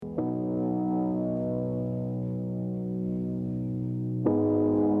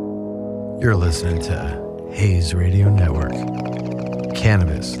You're listening to Hayes Radio Network,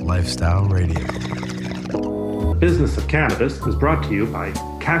 Cannabis Lifestyle Radio. Business of Cannabis is brought to you by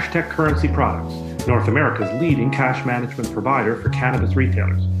CashTech Currency Products, North America's leading cash management provider for cannabis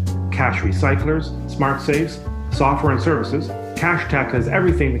retailers. Cash recyclers, smart safes, software and services, CashTech has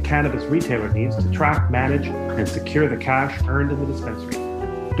everything the cannabis retailer needs to track, manage, and secure the cash earned in the dispensary.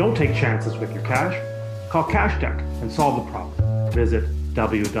 Don't take chances with your cash. Call CashTech and solve the problem. Visit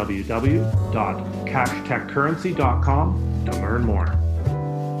www.cashtechcurrency.com to learn more.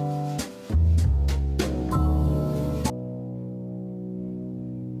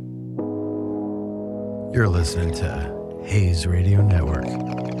 You're listening to Hayes Radio Network,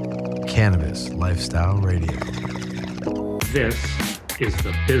 Cannabis Lifestyle Radio. This is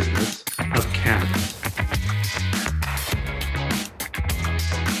the business of cannabis.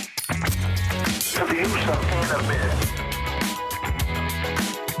 The use of cannabis.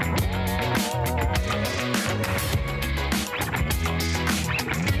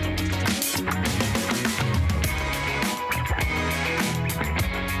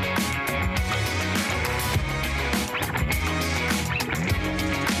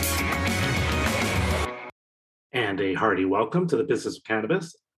 And a hearty welcome to the Business of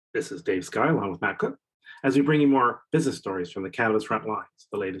Cannabis. This is Dave Sky along with Matt Cook, as we bring you more business stories from the cannabis front lines,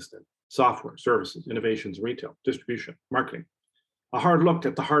 the latest in software, services, innovations, retail, distribution, marketing. A hard look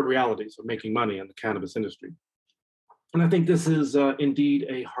at the hard realities of making money in the cannabis industry. And I think this is indeed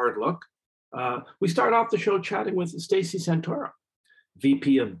a hard look. We start off the show chatting with Stacy Santoro,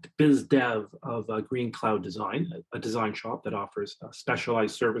 VP of Biz Dev of Green Cloud Design, a design shop that offers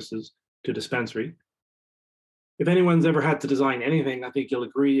specialized services to dispensary. If anyone's ever had to design anything, I think you'll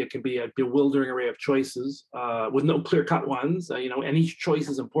agree it can be a bewildering array of choices with no clear-cut ones. And each choice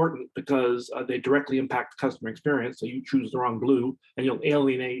is important because they directly impact the customer experience. So you choose the wrong blue, and you'll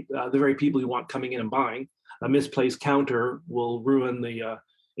alienate the very people you want coming in and buying. A misplaced counter will ruin the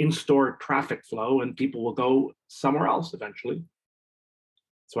in-store traffic flow, and people will go somewhere else eventually.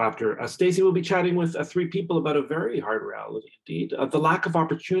 So after Stacy will be chatting with three people about a very hard reality indeed, the lack of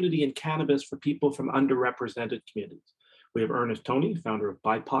opportunity in cannabis for people from underrepresented communities. We have Ernest Toney, founder of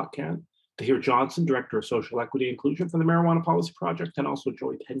BIPOC Can, Tahir Johnson, director of social equity inclusion from the Marijuana Policy Project, and also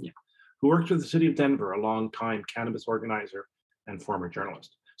Joy Pena, who worked with the city of Denver, a long-time cannabis organizer and former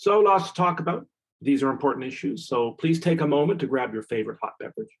journalist. So lots to talk about. These are important issues. So please take a moment to grab your favorite hot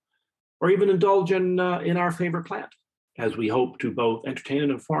beverage, or even indulge in our favorite plant, as we hope to both entertain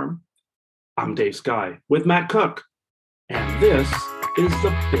and inform. I'm Dave Sky with Matt Cook, and this is the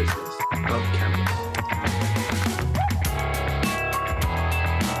Business of Cannabis.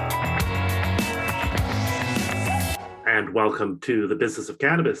 And welcome to the Business of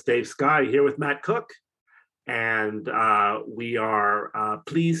Cannabis. Dave Sky here with Matt Cook, and we are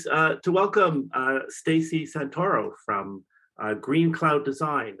pleased to welcome Stacy Santoro from Green Cloud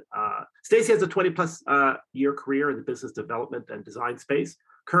Design. Stacy has a 20-plus year career in the business development and design space.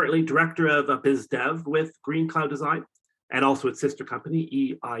 Currently director of Biz Dev with Green Cloud Design, and also its sister company,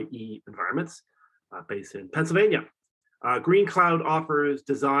 EIE Environments, based in Pennsylvania. Green Cloud offers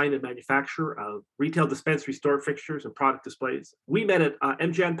design and manufacture of retail dispensary store fixtures and product displays. We met at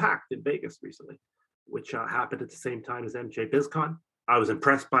MJ Unpacked in Vegas recently, which happened at the same time as MJ BizCon. I was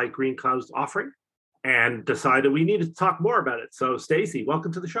impressed by Green Cloud's offering and decided we needed to talk more about it. So Stacy,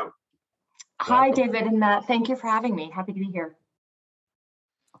 welcome to the show. Hi, David and Matt. Thank you for having me. Happy to be here.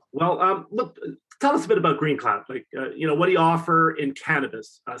 Well, look, tell us a bit about Green Cloud. What do you offer in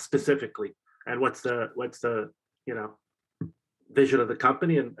cannabis specifically, and what's the vision of the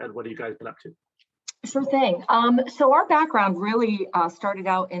company, and what have you guys been up to? Sure thing. So our background really started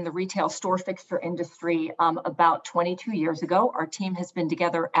out in the retail store fixture industry about 22 years ago. Our team has been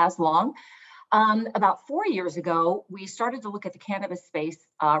together as long. About 4 years ago, we started to look at the cannabis space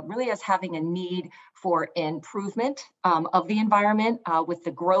really as having a need for improvement of the environment. With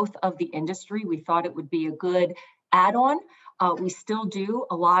the growth of the industry, we thought it would be a good add-on. We still do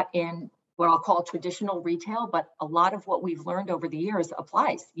a lot in what I'll call traditional retail, but a lot of what we've learned over the years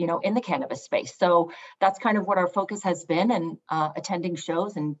applies, in the cannabis space. So that's kind of what our focus has been, and attending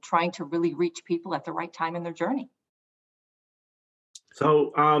shows and trying to really reach people at the right time in their journey.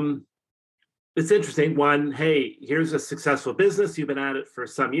 So, it's interesting. One, hey, here's a successful business. You've been at it for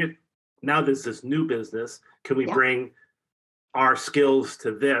some years. Now there's this new business. Can we bring our skills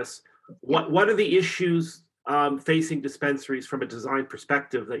to this? What are the issues facing dispensaries from a design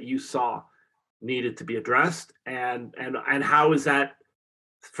perspective that you saw needed to be addressed? And how is that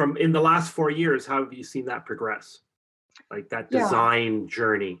from in the last 4 years? How have you seen that progress? Like that design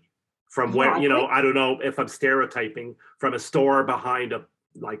journey from where, I don't know if I'm stereotyping, from a store behind a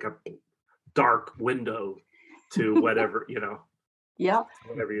dark window to whatever, Yeah.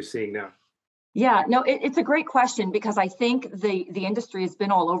 whatever you're seeing now. Yeah, no, it's a great question because I think the industry has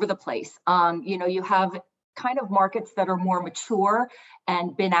been all over the place. You have kind of markets that are more mature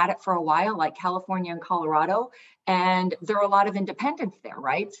and been at it for a while, like California and Colorado, and there are a lot of independents there,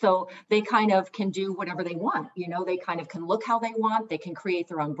 right? So they kind of can do whatever they want. They kind of can look how they want. They can create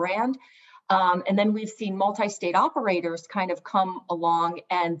their own brand. And then we've seen multi-state operators kind of come along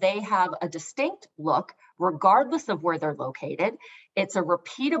and they have a distinct look regardless of where they're located. It's a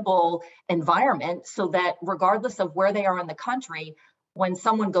repeatable environment so that regardless of where they are in the country, when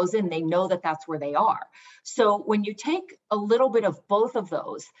someone goes in, they know that that's where they are. So when you take a little bit of both of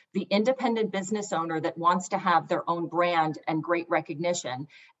those, the independent business owner that wants to have their own brand and great recognition,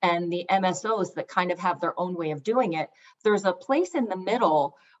 and the MSOs that kind of have their own way of doing it, there's a place in the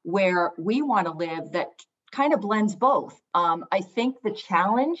middle where we want to live that kind of blends both. I think the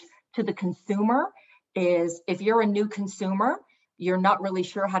challenge to the consumer is if you're a new consumer, you're not really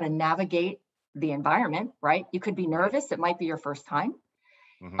sure how to navigate the environment, right? You could be nervous. It might be your first time.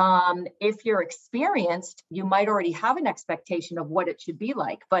 If you're experienced, you might already have an expectation of what it should be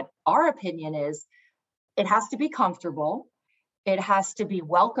like. But our opinion is it has to be comfortable. It has to be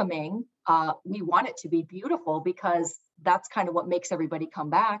welcoming. We want it to be beautiful because that's kind of what makes everybody come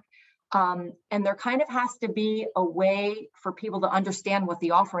back. And there kind of has to be a way for people to understand what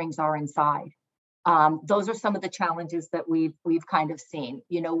the offerings are inside. Those are some of the challenges that we've kind of seen.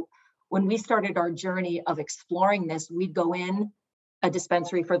 When we started our journey of exploring this, we'd go in a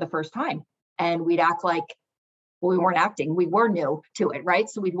dispensary for the first time and we'd act like, well, we weren't acting, we were new to it, right?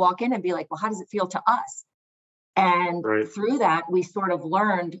 So we'd walk in and be like, well, how does it feel to us? And through that, we sort of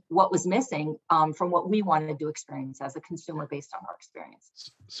learned what was missing from what we wanted to experience as a consumer based on our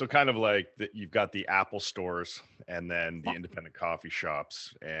experience. So kind of like that, you've got the Apple stores and then the independent coffee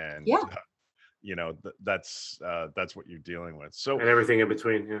shops, and that's what you're dealing with. So and everything in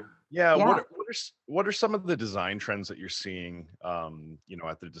between. Yeah. What are some of the design trends that you're seeing,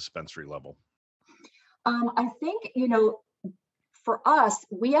 at the dispensary level? I think, for us,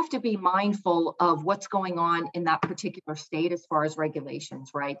 we have to be mindful of what's going on in that particular state as far as regulations,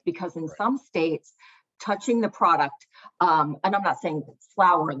 right? Because in some states, touching the product, and I'm not saying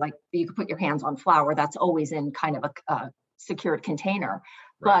flour, like you could put your hands on flour, that's always in kind of a secured container.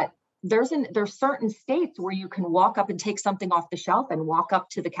 Right. But there's certain states where you can walk up and take something off the shelf and walk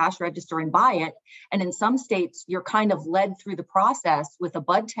up to the cash register and buy it. And in some states, you're kind of led through the process with a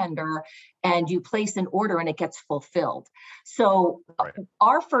bud tender and you place an order and it gets fulfilled. So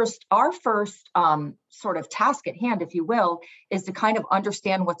our first sort of task at hand, if you will, is to kind of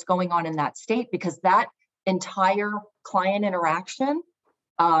understand what's going on in that state, because that entire client interaction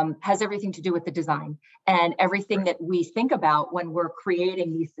has everything to do with the design and everything that we think about when we're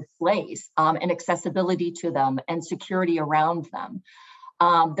creating these displays, and accessibility to them and security around them.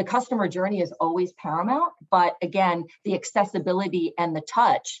 The customer journey is always paramount, but again, the accessibility and the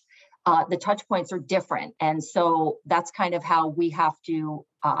touch points are different. And so that's kind of how we have to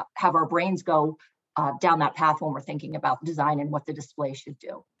have our brains go down that path when we're thinking about design and what the display should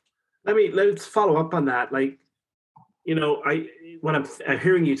do. Let's follow up on that. When I'm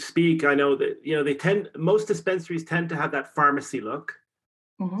hearing you speak, I know that, most dispensaries tend to have that pharmacy look.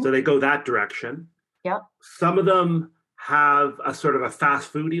 Mm-hmm. So they go that direction. Yep. Some of them have a sort of a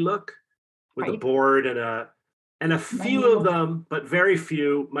fast foodie look with a board and a few of them, but very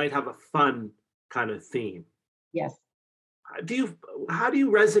few, might have a fun kind of theme. Yes. How do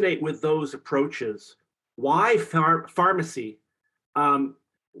you resonate with those approaches? Why pharmacy?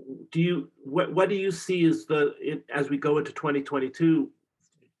 What do you see as as we go into 2022,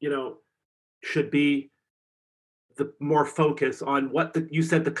 should be the more focus on you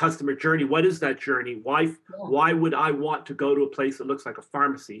said the customer journey. What is that journey? Why would I want to go to a place that looks like a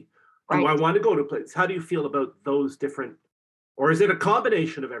pharmacy? Do I want to go to a place? How do you feel about those different, or is it a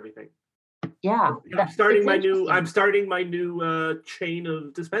combination of everything? Yeah. I'm starting my new chain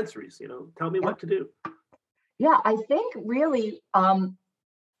of dispensaries, tell me what to do. Yeah, I think really,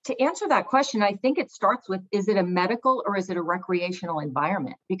 to answer that question, I think it starts with, is it a medical or is it a recreational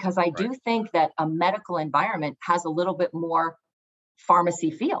environment? Because I do think that a medical environment has a little bit more pharmacy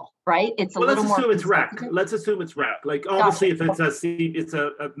feel, right? It's let's assume it's rec. Let's assume it's rec. Like obviously, if it's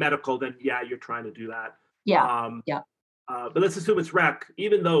a medical, then you're trying to do that. Yeah. But let's assume it's rec.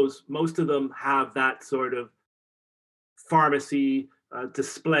 Even those, most of them have that sort of pharmacy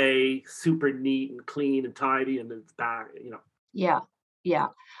display, super neat and clean and tidy, and it's back. Yeah. Yeah.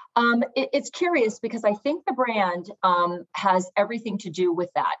 It's curious because I think the brand has everything to do with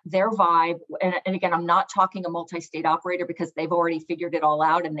that, their vibe. And again, I'm not talking a multi-state operator because they've already figured it all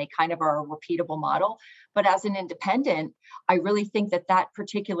out and they kind of are a repeatable model. But as an independent, I really think that that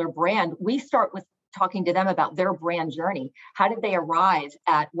particular brand, we start with talking to them about their brand journey. How did they arrive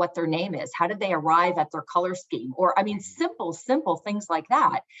at what their name is? How did they arrive at their color scheme? Or, I mean, simple things like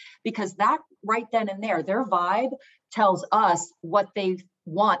that, because that right then and there, their vibe tells us what they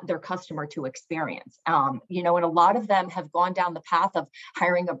want their customer to experience. And a lot of them have gone down the path of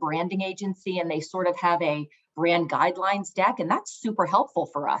hiring a branding agency and they sort of have a brand guidelines deck, and that's super helpful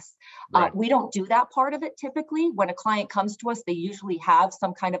for us. Right. We don't do that part of it typically. When a client comes to us, they usually have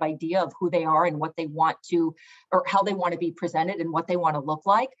some kind of idea of who they are and what they want to, or how they want to be presented and what they want to look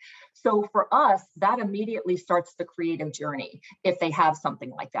like. So for us, that immediately starts the creative journey if they have something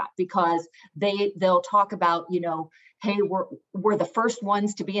like that, because they'll talk about, hey, we're the first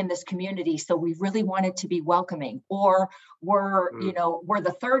ones to be in this community, so we really want it to be welcoming. Or we're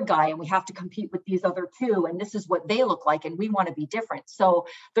the third guy and we have to compete with these other two, and this is what they look like, and we want to be different. So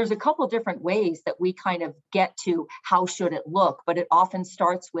there's a couple different ways that we kind of get to how should it look, but it often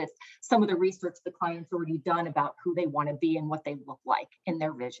starts with some of the research the client's already done about who they want to be and what they look like in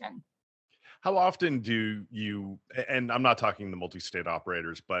their vision. How often do you, and I'm not talking the multi-state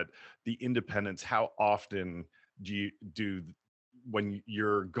operators, but the independents, how often do when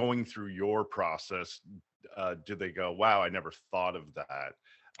you're going through your process, do they go, wow, I never thought of that?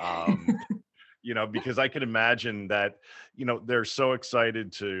 Because I could imagine that, they're so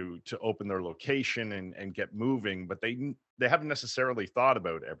excited to open their location and get moving, but they haven't necessarily thought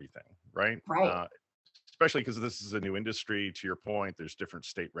about everything, right? Right. Especially because this is a new industry. To your point, there's different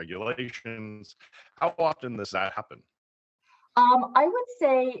state regulations. How often does that happen? I would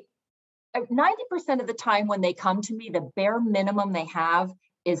say 90% of the time when they come to me, the bare minimum they have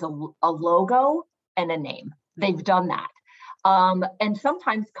is a logo and a name. They've done that. And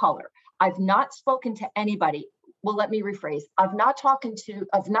sometimes color. I've not spoken to anybody. Well, let me rephrase. I've not spoken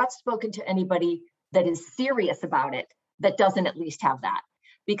to anybody that is serious about it that doesn't at least have that.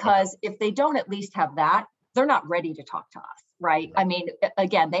 Because if they don't at least have that, they're not ready to talk to us, right? I mean,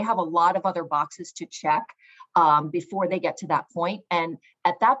 again, they have a lot of other boxes to check before they get to that point. And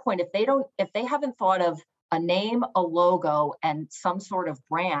at that point, if they haven't thought of a name, a logo, and some sort of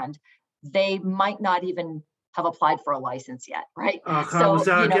brand, they might not even have applied for a license yet, right? I was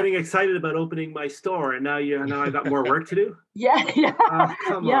getting excited about opening my store, and now I got more work to do. Yeah.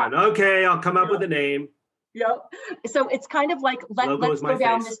 Come on. Okay, I'll come up with a name. Yep. So it's kind of like, let's go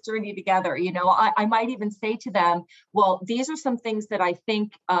down this journey together. I might even say to them, well, these are some things that I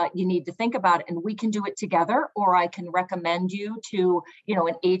think you need to think about, and we can do it together, or I can recommend you to,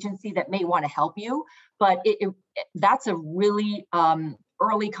 an agency that may want to help you. But that's a really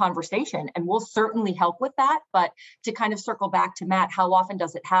early conversation, and we'll certainly help with that. But to kind of circle back to Matt, how often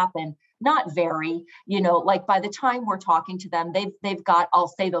does it happen? Not very, like by the time we're talking to them, they've got, I'll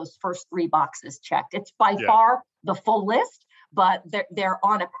say, those first 3 boxes checked. It's by far the full list, but they're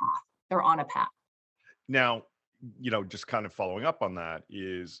on a path. They're on a path. Now, just kind of following up on that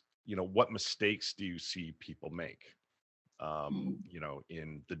is, what mistakes do you see people make,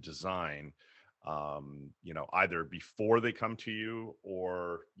 in the design, either before they come to you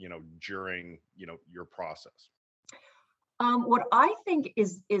or, during, your process? What I think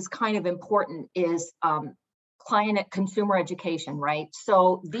is kind of important is client consumer education, right?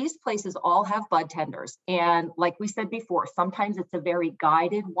 So these places all have bud tenders. And like we said before, sometimes it's a very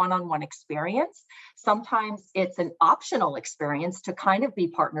guided one-on-one experience. Sometimes it's an optional experience to kind of be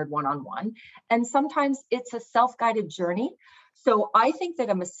partnered one-on-one. And sometimes it's a self-guided journey. So I think that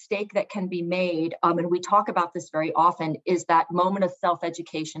a mistake that can be made, and we talk about this very often, is that moment of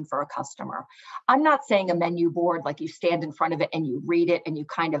self-education for a customer. I'm not saying a menu board, like you stand in front of it and you read it and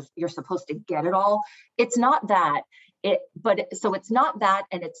you're supposed to get it all. It's not that. So it's not that,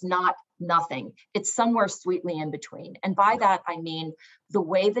 and it's not nothing. It's somewhere sweetly in between. And by that, I mean the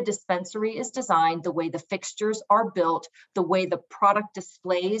way the dispensary is designed, the way the fixtures are built, the way the product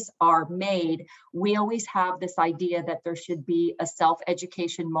displays are made. We always have this idea that there should be a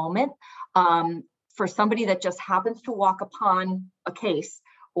self-education moment for somebody that just happens to walk upon a case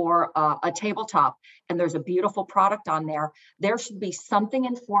or a tabletop, and there's a beautiful product on there. There should be something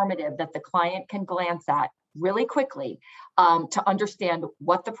informative that the client can glance at really quickly to understand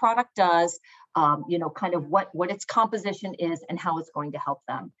what the product does, kind of what its composition is and how it's going to help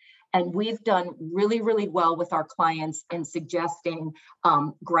them. And we've done really, really well with our clients in suggesting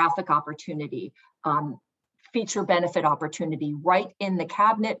graphic opportunity, feature benefit opportunity right in the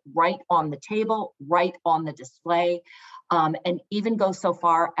cabinet, right on the table, right on the display, and even go so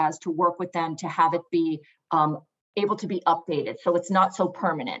far as to work with them to have it be able to be updated. So it's not so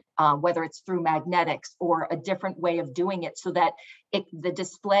permanent, whether it's through magnetics or a different way of doing it, so that the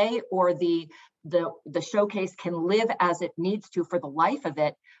display or the showcase can live as it needs to for the life of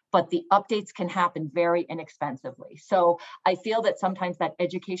it, but the updates can happen very inexpensively. So I feel that sometimes that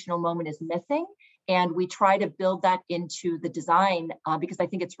educational moment is missing, and we try to build that into the design because I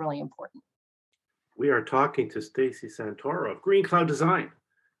think it's really important. We are talking to Stacy Santoro of Green Cloud Design,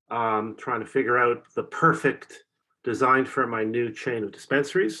 trying to figure out the perfect design for my new chain of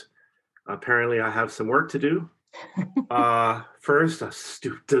dispensaries. Apparently, I have some work to do. First, a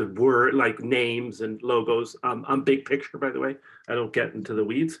stupid word like names and logos. I'm big picture, by the way. I don't get into the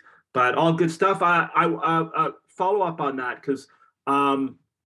weeds, but all good stuff. I follow up on that because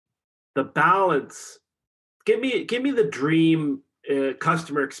the balance. Give me the dream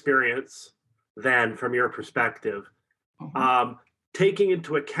customer experience then, from your perspective, taking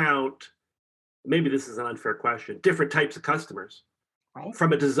into account. Maybe this is an unfair question. Different types of customers, right,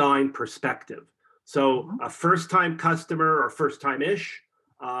 from a design perspective. So a first-time customer or first-time-ish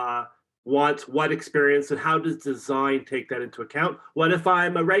wants what experience, and how does design take that into account? What if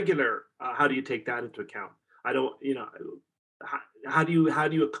I'm a regular? How do you take that into account? I don't, how do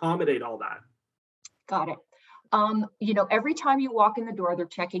you accommodate all that? Got it. Every time you walk in the door, they're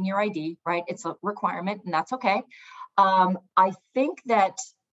checking your ID, right? It's a requirement, and that's okay. I think that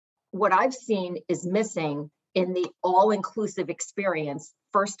what I've seen is missing in the all-inclusive experience,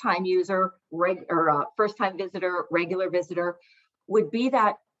 first-time user, first-time visitor, regular visitor, would be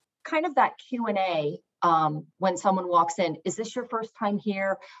that kind of that Q&A when someone walks in. Is this your first time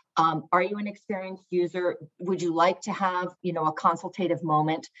here? Are you an experienced user? Would you like to have, a consultative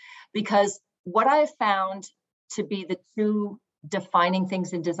moment? Because what I've found to be the two defining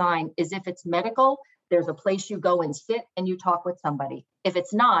things in design is, if it's medical, there's a place you go and sit and you talk with somebody. If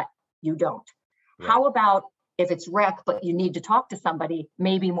it's not, you don't. Right. How about if it's rec, but you need to talk to somebody,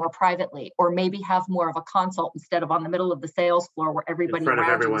 maybe more privately, or maybe have more of a consult instead of on the middle of the sales floor where everybody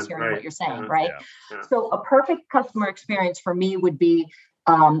around you is hearing what you're saying, right? Yeah. So a perfect customer experience for me would be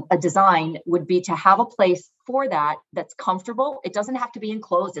a design would be to have a place for that that's comfortable. It doesn't have to be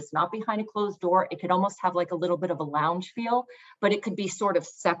enclosed. It's not behind a closed door. It could almost have like a little bit of a lounge feel, but it could be sort of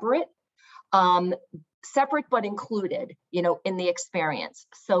separate. Separate but included, in the experience.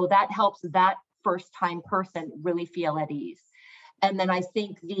 So that helps that first-time person really feel at ease. And then I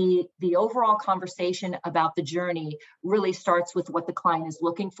think the overall conversation about the journey really starts with what the client is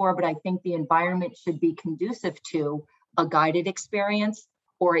looking for, but I think the environment should be conducive to a guided experience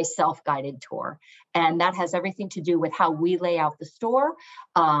or a self-guided tour. And that has everything to do with how we lay out the store,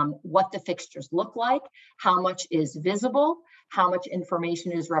 what the fixtures look like, how much is visible, how much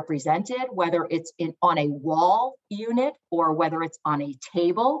information is represented, whether it's on a wall unit or whether it's on a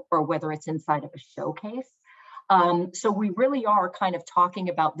table or whether it's inside of a showcase. So we really are kind of talking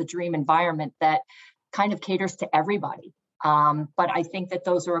about the dream environment that kind of caters to everybody. But I think that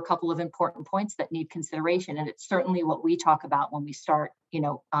those are a couple of important points that need consideration. And it's certainly what we talk about when we start,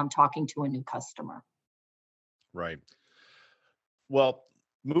 talking to a new customer. Right. Well,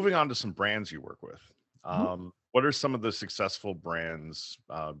 moving on to some brands you work with. What are some of the successful brands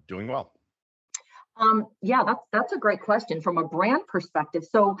doing well? Yeah, that's a great question from a brand perspective.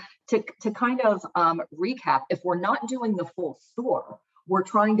 So to kind of recap, if we're not doing the full store, we're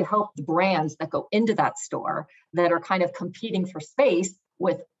trying to help the brands that go into that store that are kind of competing for space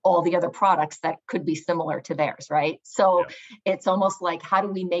with all the other products that could be similar to theirs, right? So It's almost like, how do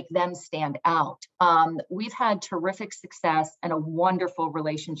we make them stand out? We've had terrific success and a wonderful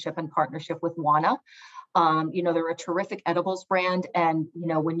relationship and partnership with Wana. They're a terrific edibles brand. And,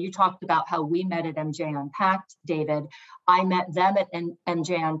 when you talked about how we met at MJ Unpacked, David, I met them at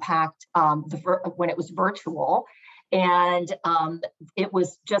MJ Unpacked when it was virtual. And it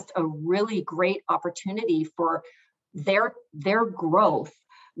was just a really great opportunity for their growth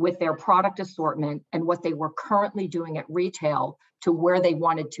with their product assortment and what they were currently doing at retail to where they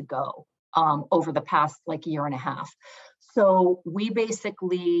wanted to go over the past year and a half. So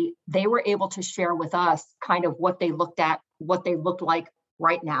they were able to share with us kind of what they looked like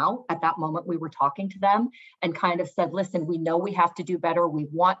right now at that moment we were talking to them, and kind of said, listen, we know we have to do better. We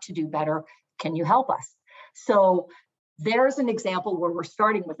want to do better. Can you help us? So there's an example where we're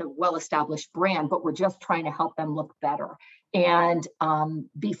starting with a well-established brand, but we're just trying to help them look better and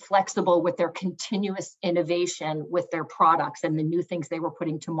be flexible with their continuous innovation with their products and the new things they were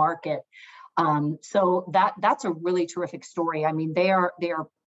putting to market. So that's a really terrific story. I mean, they are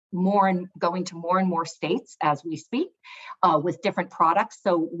going to more and more states as we speak with different products.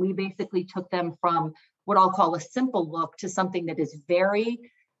 So we basically took them from what I'll call a simple look to something that is very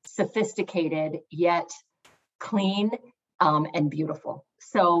sophisticated yet clean and beautiful.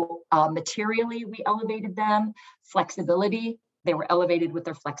 So materially, we elevated them. Flexibility, they were elevated with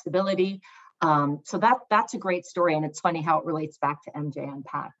their flexibility. So that's a great story, and it's funny how it relates back to MJ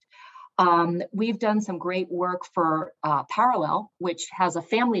Unpacked. We've done some great work for Parallel, which has a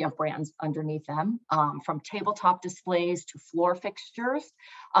family of brands underneath them, from tabletop displays to floor fixtures.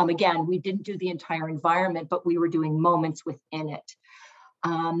 Again, we didn't do the entire environment, but we were doing moments within it.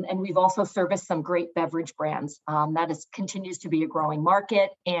 And we've also serviced some great beverage brands. That continues to be a growing market,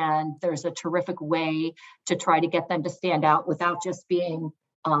 and there's a terrific way to try to get them to stand out without just being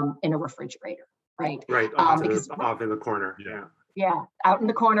in a refrigerator, right? Right, off in the corner. Yeah. Yeah, out in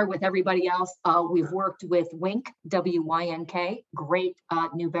the corner with everybody else. We've worked with Wink, W-Y-N-K, great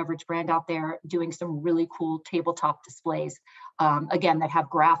new beverage brand out there, doing some really cool tabletop displays, again, that have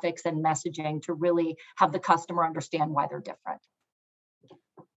graphics and messaging to really have the customer understand why they're different.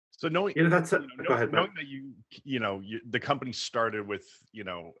 So knowing, go ahead, knowing that the company started with,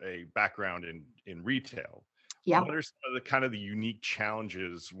 a background in retail. Yeah. What are some of the kind of the unique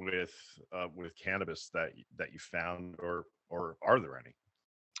challenges with cannabis that you found, or are there any?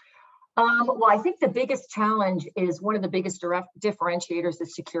 Well, I think the biggest challenge is one of the biggest differentiators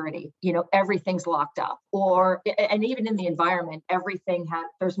is security. Everything's locked up, and even in the environment,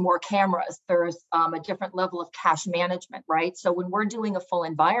 there's more cameras, there's a different level of cash management, right? So when we're doing a full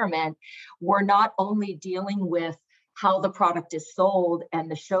environment, we're not only dealing with how the product is sold and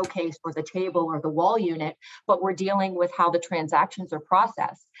the showcase or the table or the wall unit, but we're dealing with how the transactions are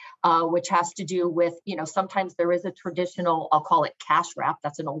processed, which has to do with, sometimes there is a traditional, I'll call it cash wrap.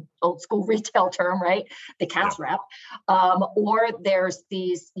 That's an old school retail term, right? The cash wrap. Or there's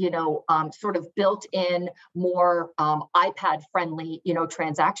these, sort of built in more iPad friendly,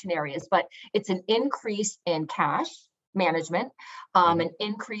 transaction areas, but it's an increase in cash management, an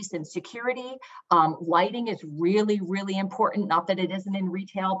increase in security. Lighting is really, really important. Not that it isn't in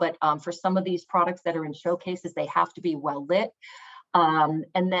retail, but for some of these products that are in showcases, they have to be well lit. And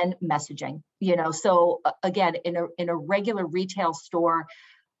then messaging, so again, in a regular retail store,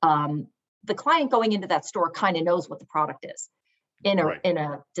 the client going into that store kind of knows what the product is. In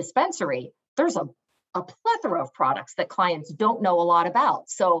a dispensary, there's a plethora of products that clients don't know a lot about.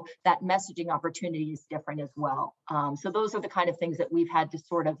 So that messaging opportunity is different as well. So those are the kind of things that we've had to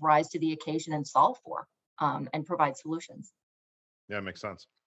sort of rise to the occasion and solve for, and provide solutions. Yeah, it makes sense.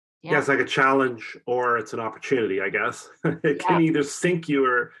 Yeah, it's like a challenge or it's an opportunity, I guess. It can either sink you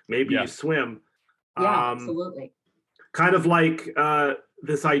or maybe you swim. Yeah, absolutely. Kind of like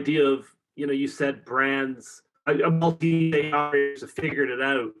this idea of, you said brands, a multi-day operators have figured it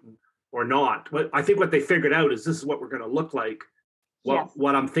out or not. But I think what they figured out is this is what we're going to look like.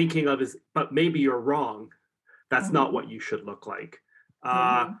 What I'm thinking of is, but maybe you're wrong. That's not what you should look like.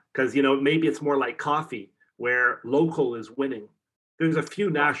 Because, maybe it's more like coffee where local is winning. There's a few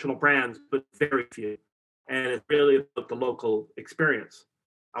national brands, but very few. And it's really about the local experience.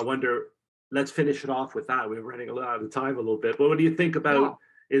 I wonder, let's finish it off with that. We're running out of time a little bit. But what do you think about,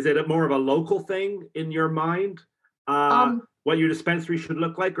 is it more of a local thing in your mind? What your dispensary should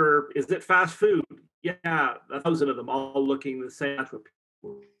look like, or is it fast food? Yeah, 1,000 of them all looking the same. That's what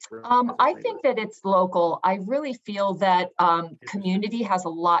I think that it's local. I really feel that community has a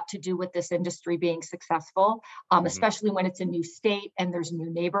lot to do with this industry being successful, especially when it's a new state and there's new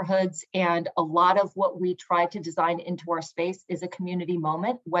neighborhoods. And a lot of what we try to design into our space is a community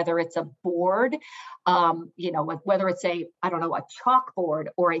moment, whether it's a board, whether it's a chalkboard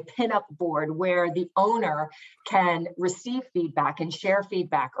or a pinup board where the owner can receive feedback and share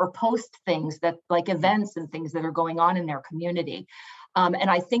feedback or post things that like events and things that are going on in their community. And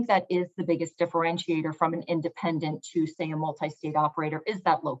I think that is the biggest differentiator from an independent to, say, a multi-state operator is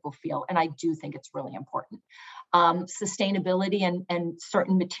that local feel. And I do think it's really important. Sustainability and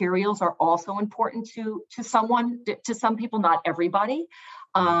certain materials are also important to some people, not everybody.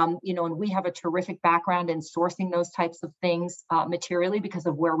 And we have a terrific background in sourcing those types of things materially because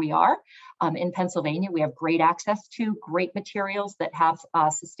of where we are. In Pennsylvania, we have great access to great materials that have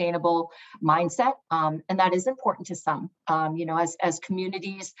a sustainable mindset. And that is important to some, as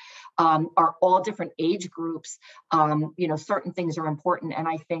communities are all different age groups, certain things are important. And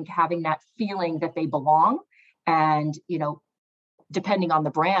I think having that feeling that they belong and, depending on the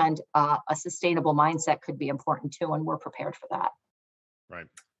brand, a sustainable mindset could be important too. And we're prepared for that. Right.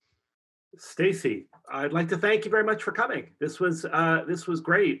 Stacy, I'd like to thank you very much for coming. This was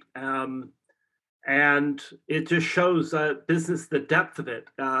great. And it just shows business, the depth of it.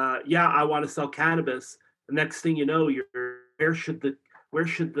 Yeah, I want to sell cannabis. The next thing you know, you're where should the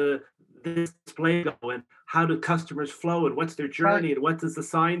this display go, and how do customers flow, and what's their journey, Right. and what does the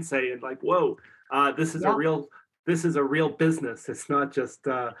sign say, and like, whoa, this is a Yeah. real business. It's not just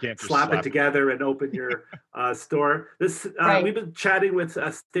You can't just slap it slap together and open your store. This Right. we've been chatting with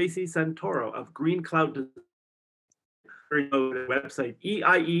Stacy Santoro of Green Cloud website,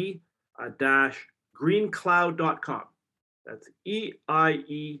 EIE-greencloud.com. That's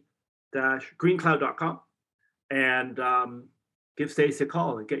EIE-greencloud.com. And give Stacy a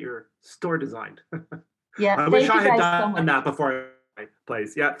call and get your store designed. Yeah. I wish Thank I you had guys so done much. that before I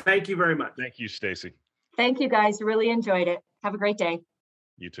place. Yeah, thank you very much. Thank you, Stacy. Thank you guys. Really enjoyed it. Have a great day.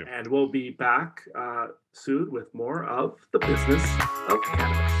 You too. And we'll be back soon with more of the business of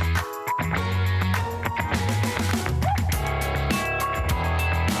cannabis.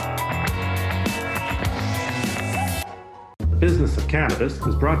 The Business of Cannabis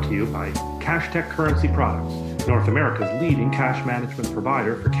is brought to you by CashTech Currency Products, North America's leading cash management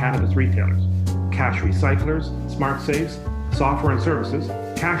provider for cannabis retailers. Cash recyclers, smart safes, software and services,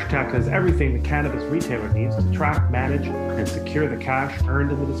 CashTech has everything the cannabis retailer needs to track, manage, and secure the cash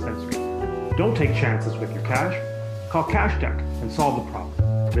earned in the dispensary. Don't take chances with your cash. Call CashTech and solve the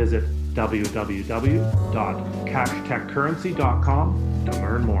problem. Visit www.cashtechcurrency.com to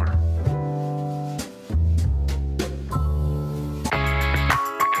learn more.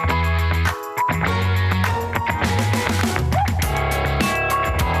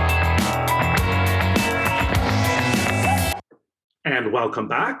 And welcome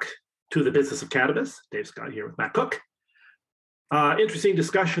back to the Business of Cannabis. Dave Scott here with Matt Cook. Interesting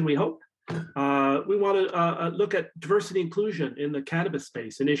discussion, we hope. We want to look at diversity inclusion in the cannabis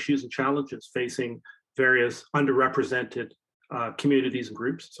space and issues and challenges facing various underrepresented communities and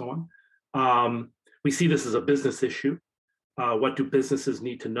groups and so on. We see this as a business issue. What do businesses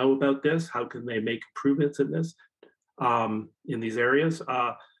need to know about this? How can they make improvements in this, in these areas?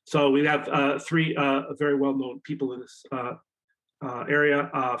 So we have three very well-known people in this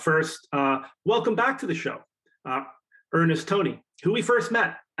area. First, welcome back to the show, Ernest Toney, who we first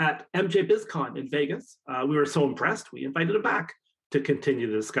met at MJ BizCon in Vegas. We were so impressed, we invited him back to continue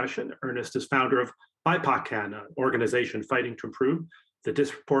the discussion. Ernest is founder of BIPOCAN, an organization fighting to improve the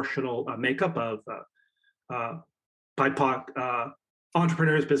disproportional makeup of BIPOC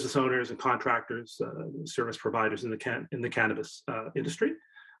entrepreneurs, business owners, and contractors, service providers in the cannabis industry.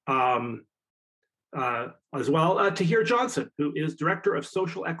 As well, Tahir Johnson, who is Director of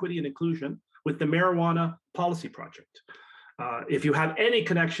Social Equity and Inclusion with the Marijuana Policy Project. If you have any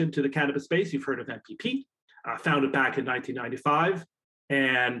connection to the cannabis space, you've heard of MPP, founded back in 1995,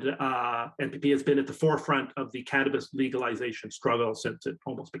 and MPP has been at the forefront of the cannabis legalization struggle since it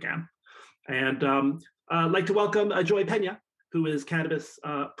almost began. And I'd like to welcome Joey Pena, who is cannabis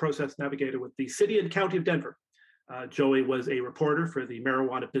process navigator with the City and County of Denver. Joey was a reporter for the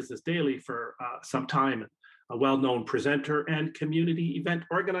Marijuana Business Daily for some time, a well-known presenter and community event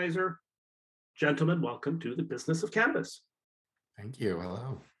organizer. Gentlemen, welcome to the Business of Cannabis. Thank you.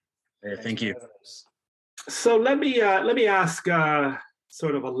 Hello. Thank you. So let me ask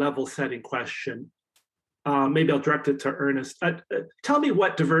sort of a level-setting question. Maybe I'll direct it to Ernest. Tell me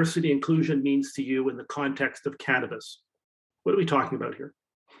what diversity inclusion means to you in the context of cannabis. What are we talking about here,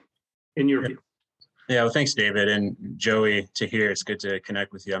 in your view? Yeah, well, thanks, David. And Joey, Tahir, it's good to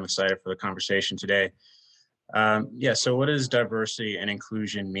connect with you. I'm excited for the conversation today. So what does diversity and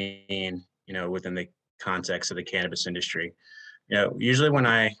inclusion mean, within the context of the cannabis industry? Usually when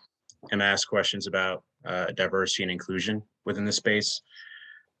I am asked questions about diversity and inclusion within the space,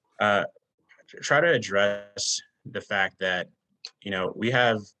 try to address the fact that, we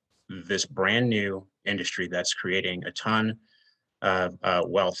have this brand new industry that's creating a ton of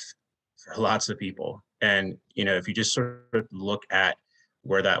wealth for lots of people. And, if you just sort of look at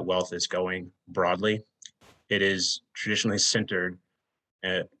where that wealth is going broadly, it is traditionally centered,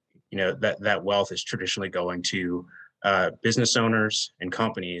 that wealth is traditionally going to business owners and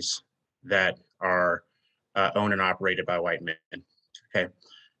companies that are owned and operated by white men. Okay.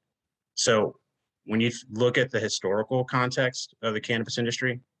 So when you look at the historical context of the cannabis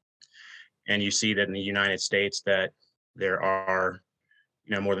industry, and you see that in the United States that there are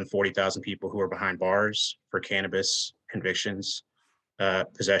more than 40,000 people who are behind bars for cannabis convictions,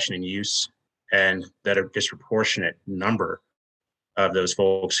 possession and use, and that a disproportionate number of those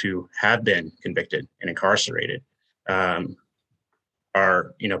folks who have been convicted and incarcerated are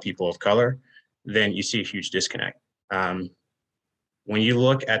people of color, then you see a huge disconnect. When you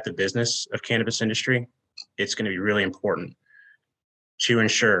look at the business of cannabis industry, it's going to be really important to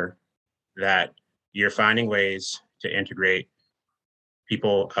ensure that you're finding ways to integrate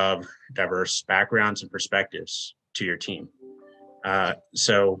people of diverse backgrounds and perspectives to your team.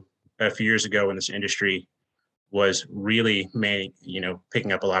 So a few years ago when this industry was really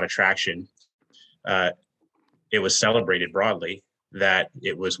picking up a lot of traction, it was celebrated broadly that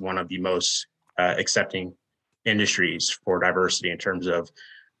it was one of the most accepting industries for diversity in terms of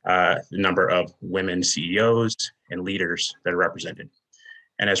the number of women CEOs and leaders that are represented.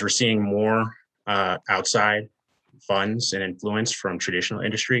 And as we're seeing more outside funds and influence from traditional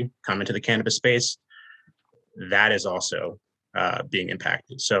industry come into the cannabis space, that is also being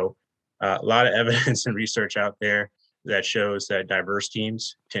impacted. So a lot of evidence and research out there that shows that diverse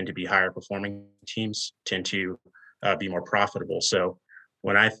teams tend to be higher performing teams, tend to be more profitable. So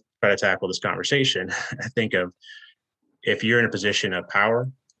when I try to tackle this conversation, I think of if you're in a position of power,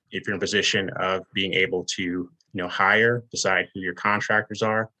 if you're in a position of being able to hire, decide who your contractors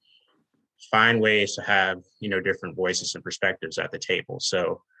are, find ways to have different voices and perspectives at the table.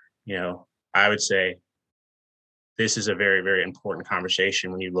 So I would say this is a very, very important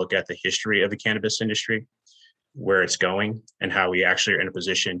conversation when you look at the history of the cannabis industry, where it's going, and how we actually are in a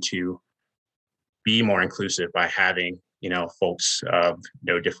position to be more inclusive by having folks of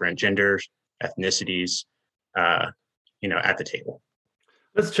different genders, ethnicities at the table.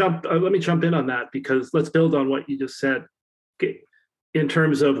 Let me jump in on that, because let's build on what you just said in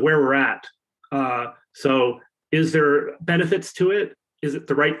terms of where we're at. So is there benefits to it? Is it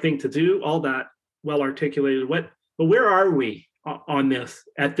the right thing to do? All that well articulated. But where are we on this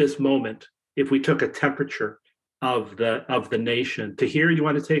at this moment? If we took a temperature of the nation, Tahir, you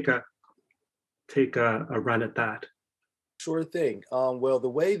want to take a run at that? Sure thing. Well, the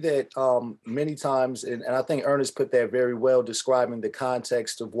way that many times, and I think Ernest put that very well, describing the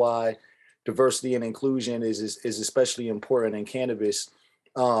context of why diversity and inclusion is especially important in cannabis.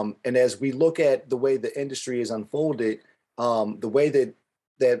 And as we look at the way the industry is unfolded, the way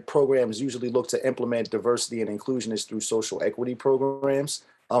that programs usually look to implement diversity and inclusion is through social equity programs.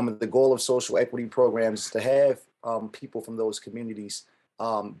 The goal of social equity programs is to have people from those communities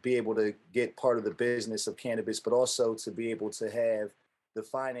be able to get part of the business of cannabis, but also to be able to have the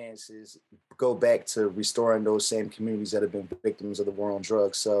finances go back to restoring those same communities that have been victims of the war on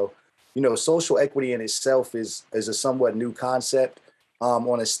drugs. So, social equity in itself is a somewhat new concept.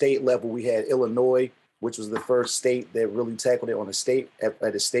 On a state level, we had Illinois, which was the first state that really tackled it on at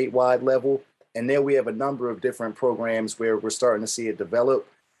a statewide level. And then we have a number of different programs where we're starting to see it develop.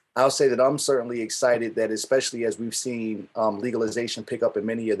 I'll say that I'm certainly excited that, especially as we've seen legalization pick up in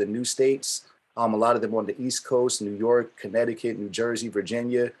many of the new states, a lot of them on the East Coast, New York, Connecticut, New Jersey,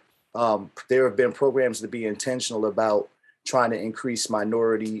 Virginia. There have been programs to be intentional about trying to increase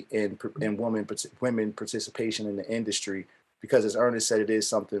minority and women participation in the industry, because as Ernest said, it is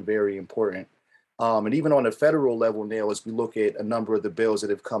something very important. And even on a federal level now, as we look at a number of the bills that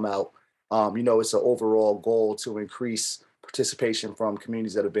have come out, it's an overall goal to increase participation from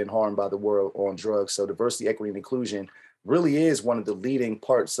communities that have been harmed by the war on drugs. So diversity, equity, and inclusion really is one of the leading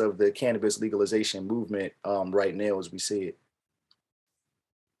parts of the cannabis legalization movement right now as we see it.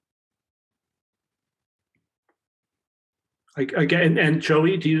 Again, and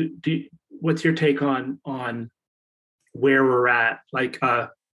Joey, do you what's your take on where we're at? Like,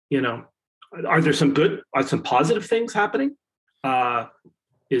 are there some positive things happening?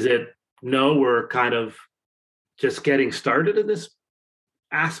 Is it no, we're kind of just getting started in this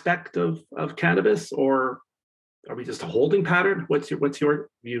aspect of cannabis, or are we just a holding pattern? What's your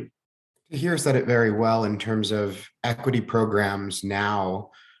view? Tahir said it very well in terms of equity programs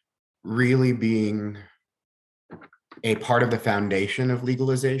now really being a part of the foundation of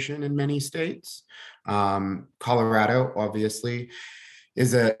legalization in many states. Colorado, obviously,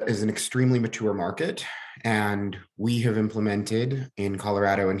 is an extremely mature market, and we have implemented in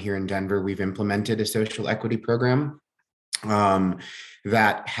Colorado and here in Denver, we've implemented a social equity program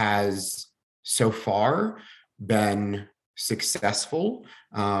that has so far been successful.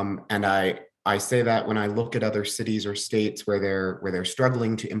 And I say that when I look at other cities or states where they're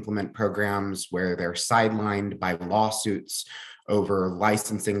struggling to implement programs, where they're sidelined by lawsuits over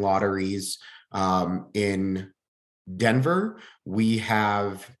licensing lotteries. In Denver, we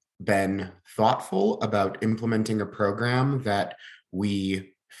have been thoughtful about implementing a program that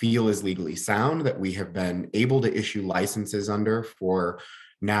we feel is legally sound, that we have been able to issue licenses under for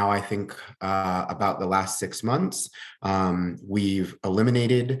now, I think about the last 6 months. We've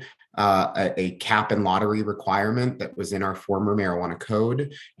eliminated a cap and lottery requirement that was in our former marijuana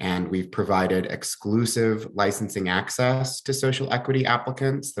code, and we've provided exclusive licensing access to social equity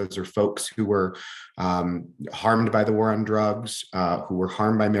applicants. Those are folks who were harmed by the war on drugs, who were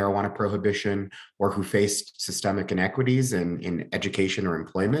harmed by marijuana prohibition, or who faced systemic inequities in education or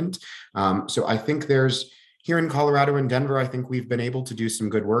employment. So I think here in Colorado and Denver, I think we've been able to do some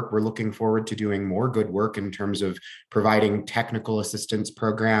good work. We're looking forward to doing more good work in terms of providing technical assistance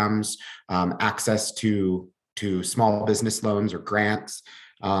programs, access to small business loans or grants.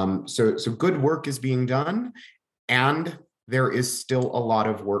 So good work is being done, and there is still a lot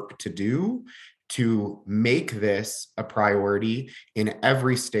of work to do to make this a priority in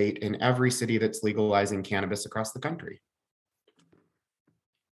every state, in every city that's legalizing cannabis across the country.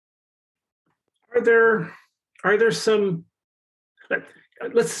 Are there some,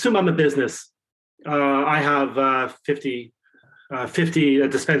 let's assume I'm a business. I have 50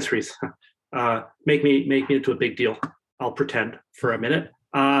 dispensaries. Make me into a big deal. I'll pretend for a minute.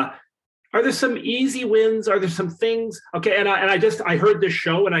 Are there some easy wins? Are there some things? Okay, and I heard this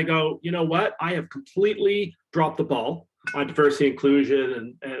show and I go, you know what? I have completely dropped the ball on diversity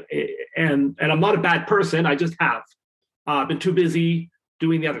inclusion, and I'm not a bad person. I just have been too busy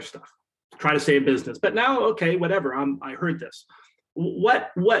doing the other stuff, trying to stay in business. But now, okay, whatever. I heard this.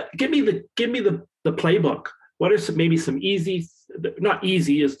 What? Give me the playbook. What are some easy? Not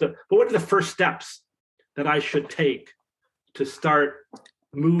easy but what are the first steps that I should take to start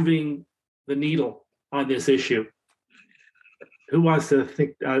moving the needle on this issue? Who wants to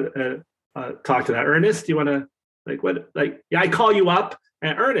talk to that? Ernest, do you want to I call you up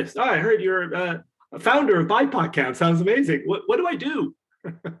and Ernest, I heard you're a founder of BIPOC Camp. Sounds amazing. What do I do?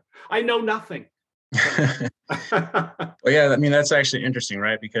 I know nothing. Well, yeah, I mean, that's actually interesting,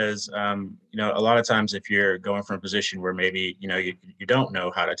 right? Because, a lot of times if you're going from a position where maybe, you don't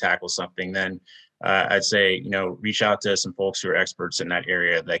know how to tackle something, then I'd say, reach out to some folks who are experts in that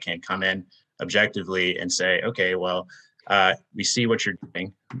area that can come in objectively and say, okay, well, we see what you're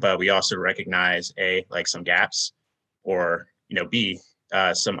doing, but we also recognize some gaps, or, B,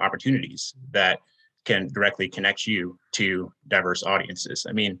 some opportunities that can directly connect you to diverse audiences.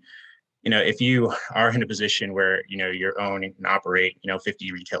 I mean, if you are in a position where, you're owning and operate,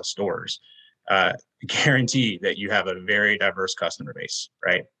 50 retail stores, guarantee that you have a very diverse customer base,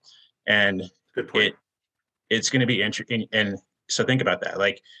 right? And good point. It's going to be interesting. And so think about that,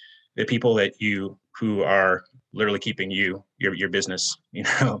 like the people who are literally keeping your business, in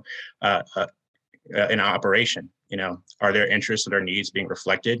operation, are their interests or their needs being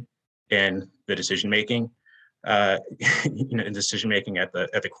reflected in the decision-making, in decision-making at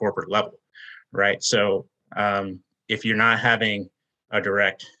the corporate level, right? So if you're not having a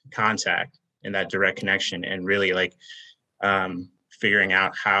direct contact and that direct connection, and really figuring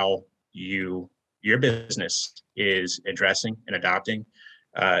out how your business is addressing and adapting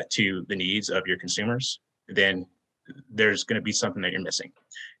to the needs of your consumers, then there's going to be something that you're missing.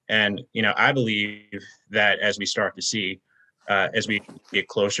 And, I believe that as we start to see, as we get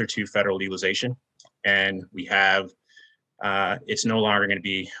closer to federal legalization, and we have, it's no longer going to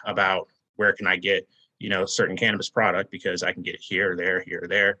be about where can I get, certain cannabis product because I can get it here, there, here,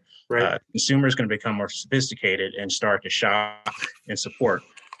 there. Right. Consumers going to become more sophisticated and start to shop and support,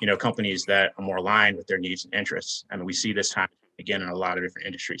 companies that are more aligned with their needs and interests. I mean, we see this time again in a lot of different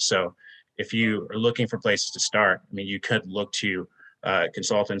industries. So if you are looking for places to start, I mean, you could look to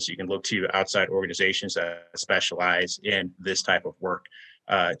consultants, you can look to outside organizations that specialize in this type of work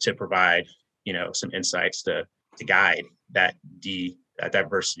to provide, some insights to guide that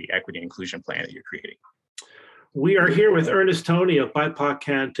diversity, equity, and inclusion plan that you're creating. We are here with Ernest Toney of BIPOC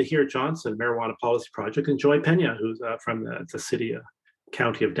Can, Tahir Johnson, Marijuana Policy Project, and Joy Pena, who's from the city,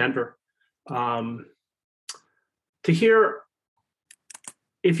 county of Denver. Tahir,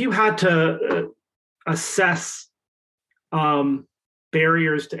 if you had to assess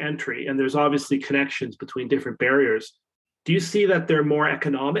barriers to entry, and there's obviously connections between different barriers, do you see that they're more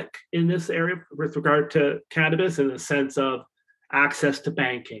economic in this area with regard to cannabis, in the sense of access to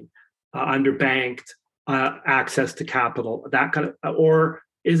banking, underbanked, access to capital, that kind of, or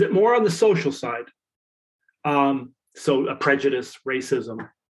is it more on the social side? So a prejudice, racism,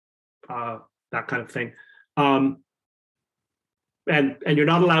 that kind of thing. And you're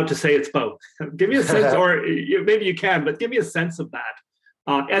not allowed to say it's both. Give me a sense, or maybe you can, but give me a sense of that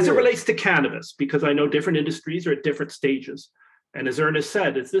as it relates to cannabis, because I know different industries are at different stages. And as Ernest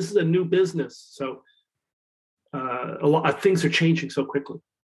said, this is a new business. So a lot of things are changing so quickly.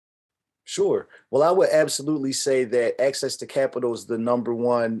 Sure. Well, I would absolutely say that access to capital is the number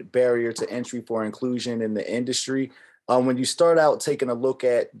one barrier to entry for inclusion in the industry. When you start out taking a look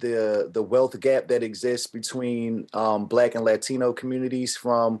at the wealth gap that exists between Black and Latino communities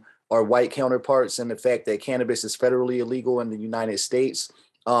from our white counterparts, and the fact that cannabis is federally illegal in the United States,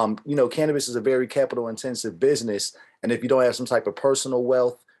 cannabis is a very capital intensive business. And if you don't have some type of personal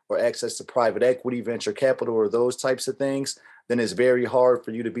wealth or access to private equity, venture capital, or those types of things, then it's very hard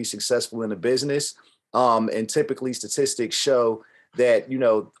for you to be successful in a business. And typically statistics show that,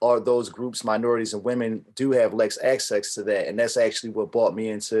 are those groups, minorities and women, do have less access to that. And that's actually what brought me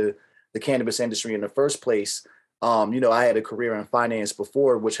into the cannabis industry in the first place. I had a career in finance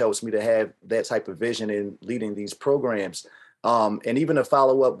before, which helps me to have that type of vision in leading these programs. And even to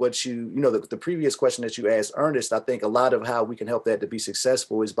follow up what the previous question that you asked, Ernest, I think a lot of how we can help that to be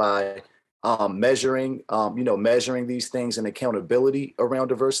successful is by measuring these things and accountability around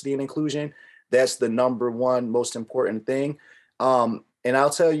diversity and inclusion. That's the number one most important thing. And I'll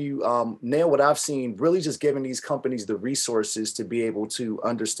tell you now what I've seen, really just giving these companies the resources to be able to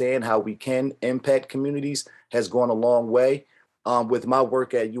understand how we can impact communities has gone a long way. With my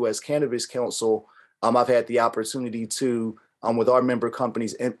work at U.S. Cannabis Council, I've had the opportunity to, with our member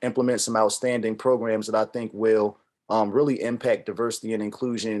companies, implement some outstanding programs that I think will really impact diversity and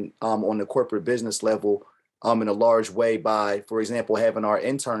inclusion on the corporate business level in a large way by, for example, having our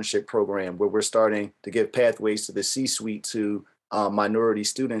internship program where we're starting to give pathways to the C-suite to minority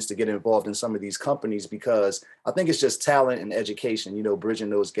students to get involved in some of these companies, because I think it's just talent and education, bridging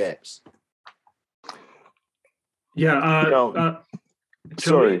those gaps. Yeah.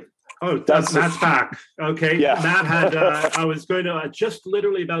 Sorry. Oh, Matt's back. Okay. Yeah. Matt had, I was going to just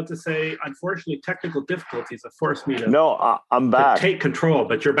literally about to say, unfortunately, technical difficulties have forced me to, I'm back. to take control,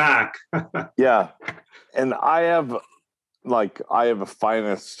 but you're back. Yeah. And I have a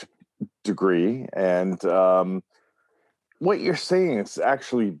finance degree, and what you're saying is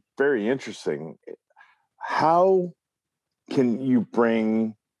actually very interesting. How can you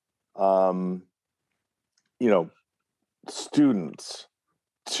bring, students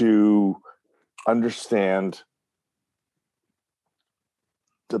to understand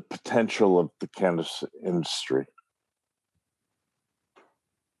the potential of the cannabis industry?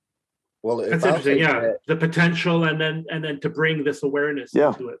 Well, that's interesting. Yeah, the potential, and then to bring this awareness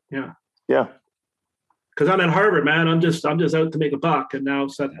into it. Yeah. Yeah. Because I'm at Harvard, man. I'm just out to make a buck, and now,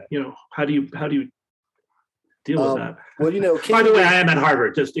 how do you deal with that? Well, by the way, I am at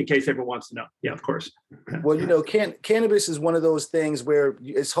Harvard, just in case everyone wants to know. Yeah, of course. Well, cannabis is one of those things where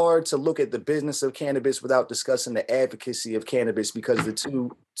it's hard to look at the business of cannabis without discussing the advocacy of cannabis, because the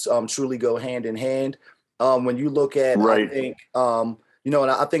two truly go hand in hand. When you look at, right. I think, and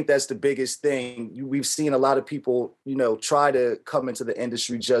I think that's the biggest thing. We've seen a lot of people, try to come into the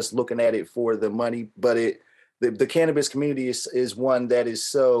industry just looking at it for the money, but the cannabis community is one that is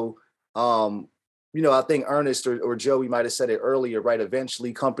so, I think Ernest or Joey might have said it earlier, right?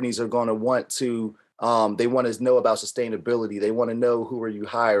 Eventually companies are going to want to, they want to know about sustainability. They want to know, who are you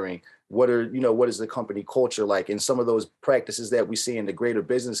hiring? What is the company culture like? And some of those practices that we see in the greater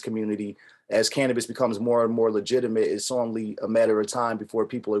business community, as cannabis becomes more and more legitimate, it's only a matter of time before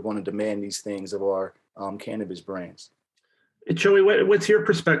people are going to demand these things of our cannabis brands. Joey, what's your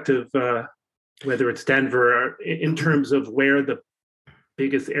perspective, whether it's Denver, in terms of where the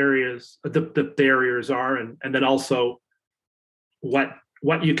biggest areas, the barriers are, and then also what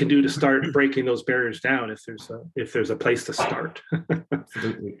you can do to start breaking those barriers down, if there's a place to start?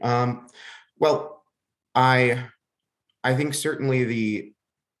 Absolutely. Well, I think certainly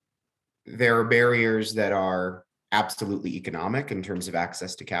there are barriers that are absolutely economic in terms of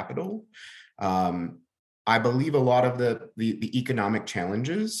access to capital. I believe a lot of the economic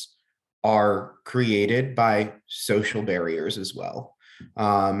challenges are created by social barriers as well.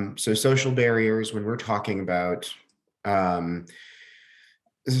 So social barriers, when we're talking about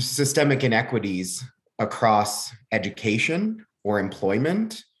systemic inequities across education or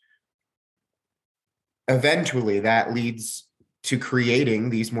employment, eventually that leads to creating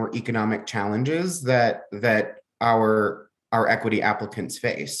these more economic challenges that our equity applicants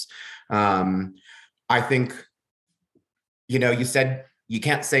face. I think, you said you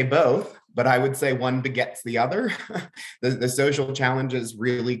can't say both, but I would say one begets the other. The social challenges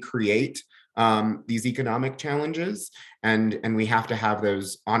really create these economic challenges, and we have to have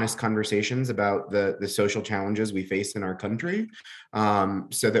those honest conversations about the social challenges we face in our country,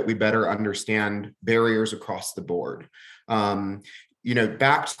 so that we better understand barriers across the board.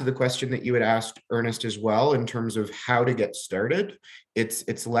 Back to the question that you had asked, Ernest, as well, in terms of how to get started,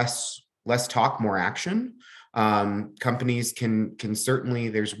 it's less talk, more action. Companies can certainly,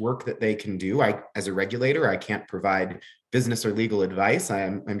 there's work that they can do. As a regulator, I can't provide business or legal advice.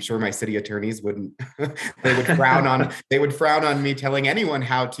 I'm sure my city attorneys wouldn't, they would frown on me telling anyone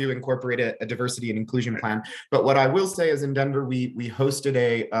how to incorporate a diversity and inclusion plan. But what I will say is in Denver, we hosted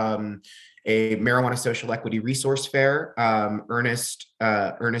a marijuana social equity resource fair. Ernest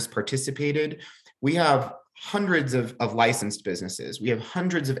participated. We have hundreds of licensed businesses. We have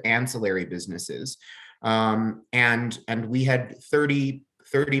hundreds of ancillary businesses. And we had 30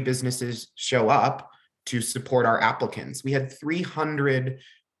 businesses show up to support our applicants. We had 300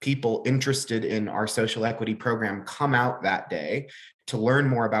 people interested in our social equity program come out that day to learn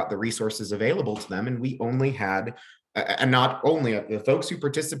more about the resources available to them. And we only had, and not only the folks who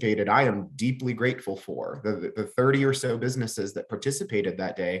participated, I am deeply grateful for the 30 or so businesses that participated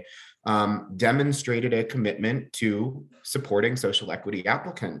that day, demonstrated a commitment to supporting social equity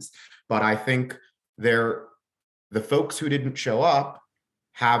applicants. But I think the folks who didn't show up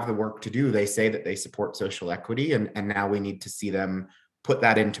have the work to do. They say that they support social equity, and now we need to see them put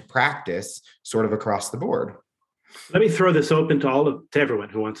that into practice sort of across the board. Let me throw this open to everyone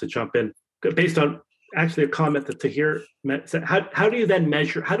who wants to jump in, based on actually a comment that Tahir said. How do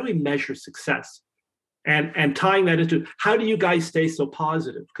we measure success? And tying that into, how do you guys stay so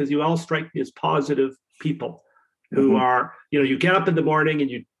positive? Because you all strike me as positive people who are, you get up in the morning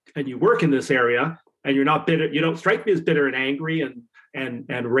and you work in this area, and you're not bitter. You don't strike me as bitter and angry and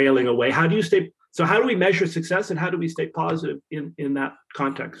railing away. How do we measure success, and how do we stay positive in that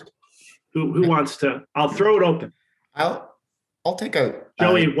context? Who wants to? I'll throw it open. I'll take a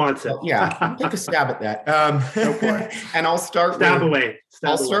Joey wants it. Yeah, I'll take a stab at that. Go for it. And I'll start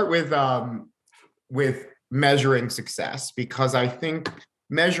with measuring success, because I think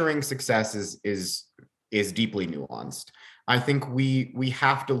measuring success is deeply nuanced. I think we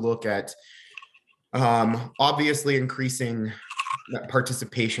have to look at obviously increasing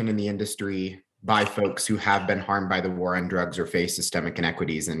participation in the industry by folks who have been harmed by the war on drugs or face systemic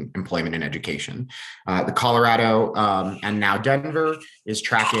inequities in employment and education. The Colorado and now Denver is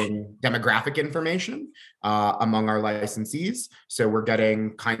tracking demographic information among our licensees. So we're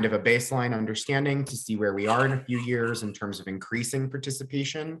getting kind of a baseline understanding to see where we are in a few years in terms of increasing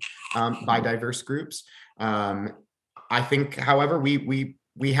participation by diverse groups. I think, however,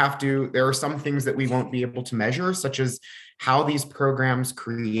 we have to, there are some things that we won't be able to measure, such as how these programs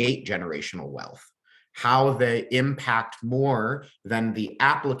create generational wealth, how they impact more than the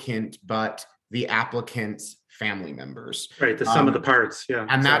applicant, but the applicant's family members. Right, the sum of the parts, yeah.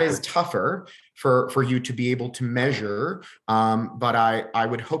 And exactly. That is tougher for you to be able to measure, but I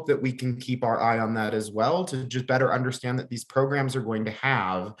would hope that we can keep our eye on that as well, to just better understand that these programs are going to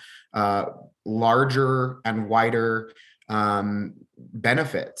have larger and wider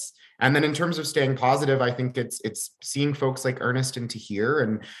benefits. And then in terms of staying positive, I think it's seeing folks like Ernest and Tahir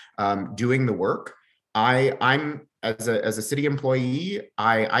and doing the work. I'm as a city employee,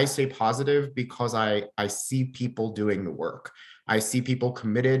 I stay positive because I see people doing the work. I see people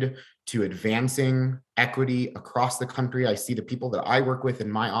committed to advancing equity across the country. I see the people that I work with in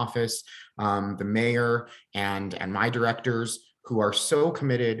my office, the mayor and my directors, who are so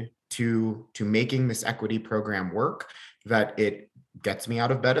committed to making this equity program work that it gets me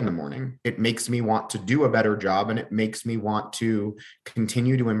out of bed in the morning. It makes me want to do a better job, and it makes me want to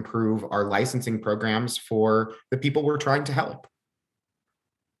continue to improve our licensing programs for the people we're trying to help.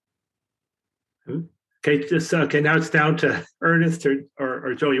 Okay, now it's down to Ernest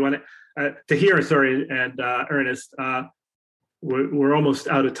or Joe. You want to hear? Sorry, and Ernest. We're almost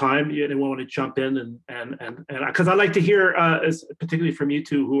out of time. Anyone want to jump in and because I'd like to hear, particularly from you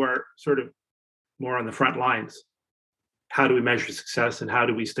two who are sort of more on the front lines. How do we measure success, and how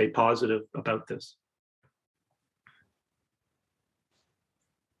do we stay positive about this?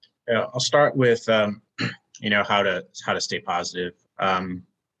 Yeah, I'll start with how to stay positive. One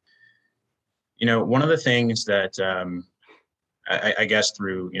of the things that I guess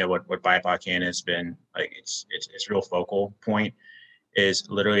through what BIPOC Canada has been like, its real focal point is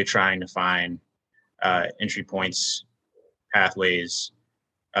literally trying to find entry points, pathways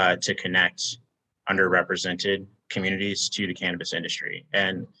to connect underrepresented communities to the cannabis industry.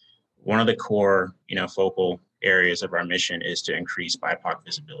 And one of the core, focal areas of our mission is to increase BIPOC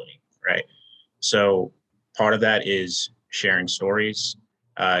visibility, right? So part of that is sharing stories,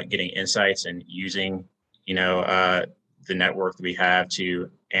 getting insights, and using, the network that we have to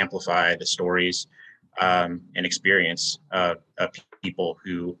amplify the stories and experience of people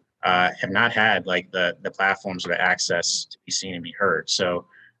who have not had like the platforms or the access to be seen and be heard. So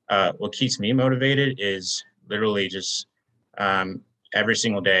what keeps me motivated is literally just every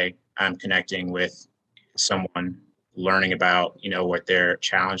single day I'm connecting with someone, learning about what their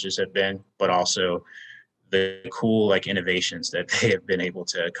challenges have been, but also the cool like innovations that they have been able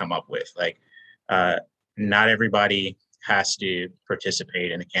to come up with. Like not everybody has to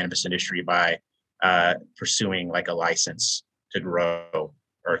participate in the cannabis industry by pursuing like a license to grow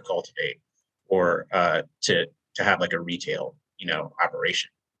or cultivate or to have like a retail, operation.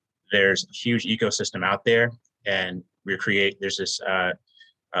 There's a huge ecosystem out there, and there's this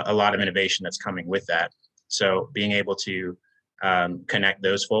a lot of innovation that's coming with that. So being able to connect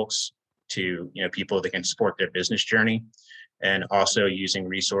those folks to people that can support their business journey, and also using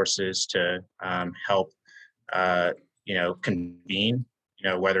resources to help convene,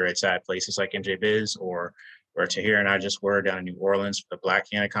 whether it's at places like MJBiz or where Tahir and I just were down in New Orleans for the Black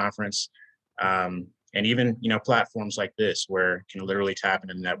Canna Conference. And even, platforms like this where you can literally tap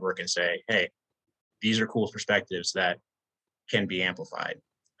into the network and say, hey, these are cool perspectives that can be amplified.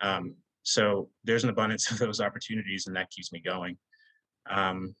 So there's an abundance of those opportunities, and that keeps me going.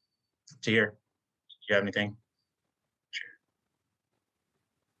 Tahir, do you have anything? Sure.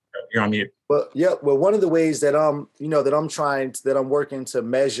 You're on mute. Well, yeah. Well, one of the ways that I'm working to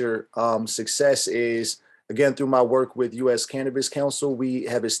measure success is, again, through my work with U.S. Cannabis Council. We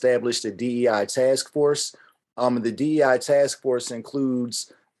have established a DEI task force. The DEI task force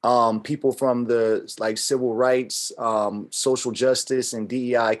includes people from the civil rights, social justice, and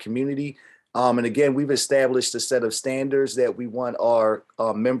DEI community. And again, we've established a set of standards that we want our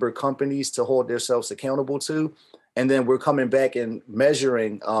member companies to hold themselves accountable to. And then we're coming back and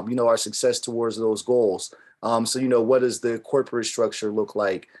measuring, our success towards those goals. So, what does the corporate structure look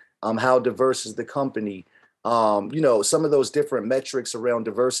like? How diverse is the company? Some of those different metrics around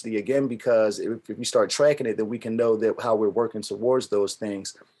diversity, again, because if we start tracking it, then we can know that how we're working towards those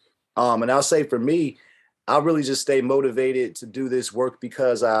things. And I'll say for me, I really just stay motivated to do this work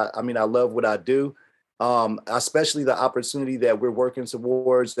because I love what I do. Especially the opportunity that we're working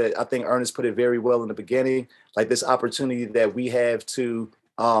towards, that I think Ernest put it very well in the beginning, like this opportunity that we have to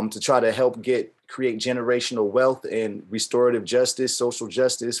try to help create generational wealth and restorative justice, social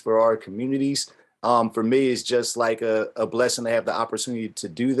justice for our communities. For me, it's just like a blessing to have the opportunity to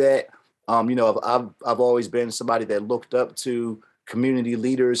do that. I've always been somebody that looked up to community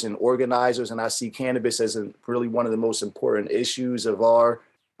leaders and organizers, and I see cannabis as really one of the most important issues of our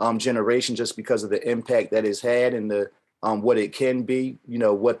generation, just because of the impact that it's had and the what it can be,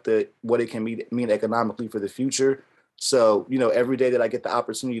 what it can mean economically for the future. So, every day that I get the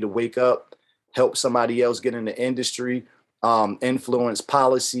opportunity to wake up, help somebody else get in the industry, influence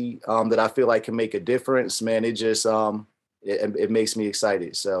policy that I feel like can make a difference, man, it just it makes me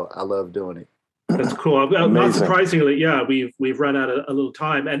excited. So I love doing it. That's cool. Not surprisingly, yeah, we've run out a little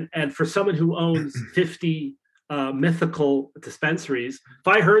time, and for someone who owns 50 mythical dispensaries, if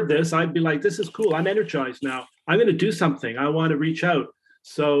I heard this, I'd be like, this is cool. I'm energized now. I'm going to do something. I want to reach out.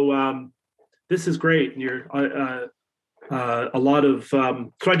 So this is great. You're a lot of.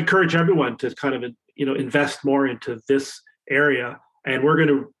 So I'd encourage everyone to kind of invest more into this area, and we're going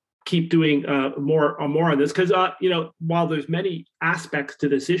to keep doing more on this because while there's many aspects to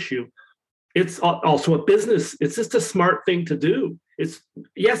this issue, it's also a business. It's just a smart thing to do. It's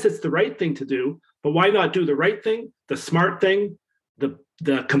the right thing to do, but why not do the right thing, the smart thing,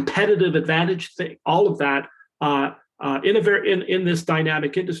 the competitive advantage thing, all of that in this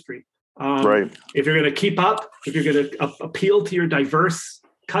dynamic industry. Right. If you're going to keep up, if you're going to appeal to your diverse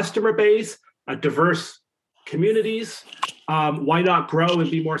customer base, diverse communities, why not grow and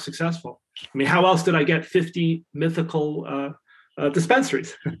be more successful? I mean, how else did I get 50 mythical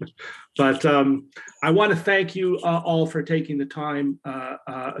dispensaries? But I want to thank you all for taking the time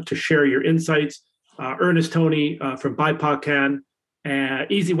to share your insights. Ernest Tony from BIPOC Can,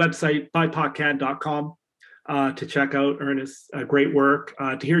 easy website, bipoccan.com to check out Ernest's great work.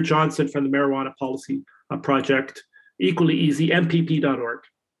 Tahir Johnson from the Marijuana Policy Project, equally easy, mpp.org.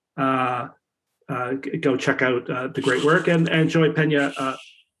 Go check out the great work. And Joy Pena,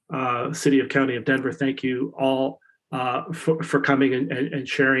 City of County of Denver, thank you all for coming and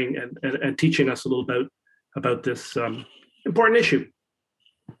sharing and teaching us a little about this important issue.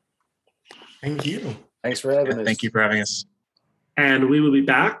 Thank you. Thanks for having us. Thank you for having us. And we will be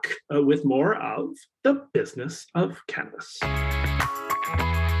back with more of the business of cannabis.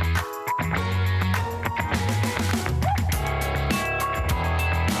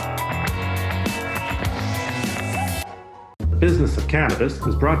 The Business of Cannabis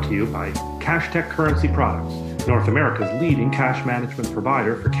is brought to you by CashTech Currency Products, North America's leading cash management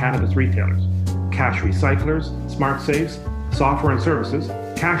provider for cannabis retailers. Cash recyclers, smart safes, software and services,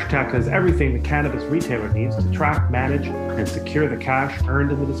 CashTech has everything the cannabis retailer needs to track, manage, and secure the cash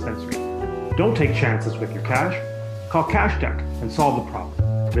earned in the dispensary. Don't take chances with your cash. Call CashTech and solve the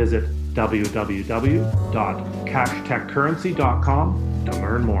problem. Visit www.cashtechcurrency.com to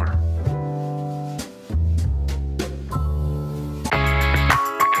learn more.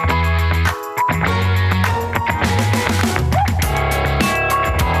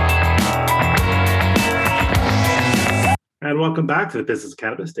 And welcome back to the Business of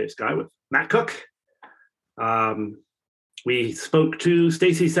Cannabis. Dave Sky with Matt Cook. We spoke to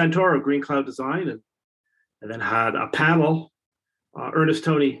Stacy Centaur of Green Cloud Design and then had a panel, Ernest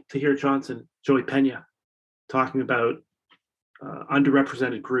Tony, Tahir Johnson, Joey Pena, talking about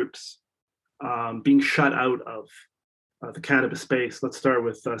underrepresented groups being shut out of the cannabis space. Let's start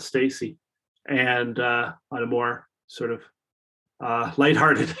with Stacy, and on a more sort of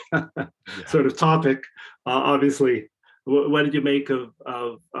lighthearted sort of topic, obviously. What did you make of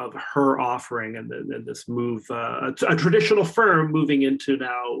her offering and this move, a traditional firm moving into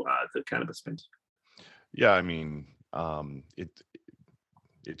now the cannabis space? Yeah, I mean,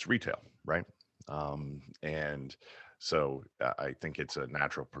 it's retail, right? And so I think it's a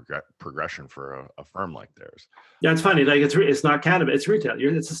natural progression for a firm like theirs. Yeah, it's funny. Like it's not cannabis; it's retail.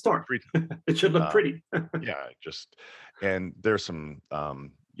 It's a store. Retail. It should look pretty. Yeah, and there's some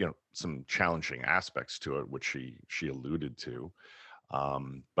some challenging aspects to it, which she alluded to.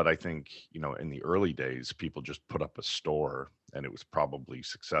 But I think, in the early days, people just put up a store and it was probably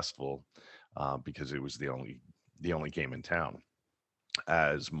successful because it was the only game in town.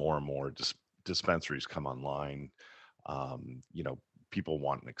 As more and more dispensaries come online, people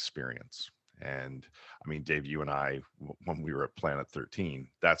want an experience. And I mean, Dave, you and I, when we were at Planet 13,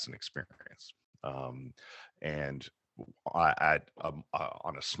 that's an experience. And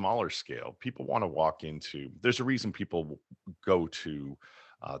on a smaller scale, people want to walk into, there's a reason people go to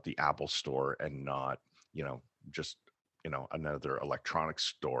the Apple store and not, just, another electronics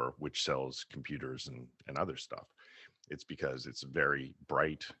store, which sells computers and other stuff. It's because it's very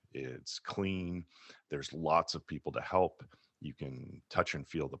bright, it's clean, there's lots of people to help. You can touch and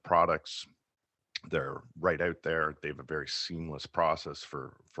feel the products. They're right out there. They have a very seamless process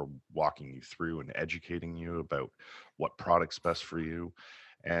for walking you through and educating you about what product's best for you.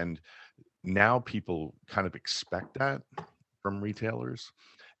 And now people kind of expect that from retailers.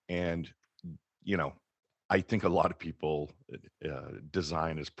 And, I think a lot of people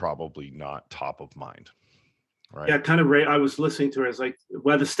design is probably not top of mind. Right. Yeah, kind of. I was listening to it. It's like,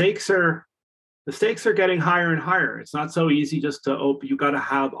 well, the stakes are getting higher and higher. It's not so easy just to open. You got to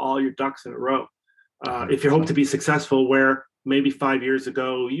have all your ducks in a row. If you hope to be successful, where maybe 5 years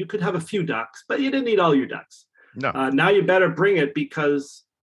ago you could have a few ducks, but you didn't need all your ducks. No. Now you better bring it, because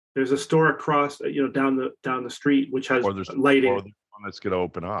there's a store across, down the street which has lighting. Or the one that's going to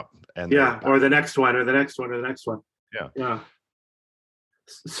open up, and or the next one, or the next one, or the next one. Yeah.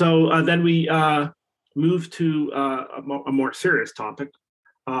 So then we moved to a more serious topic.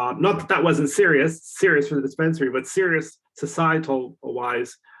 Not that wasn't serious for the dispensary, but serious societal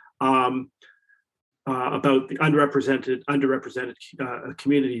wise. About the underrepresented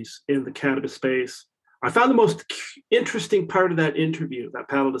communities in the cannabis space. I found the most interesting part of that interview, that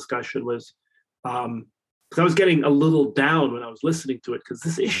panel discussion, was because I was getting a little down when I was listening to it, because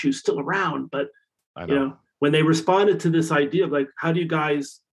this issue is still around. But when they responded to this idea of like, how do you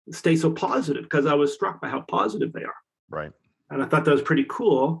guys stay so positive? Because I was struck by how positive they are. Right. And I thought that was pretty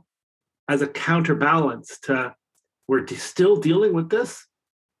cool as a counterbalance to, we're still dealing with this.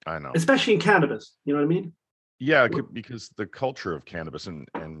 I know, especially in cannabis. You know what I mean? Yeah, because the culture of cannabis, and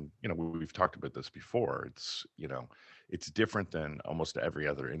we've talked about this before. It's it's different than almost every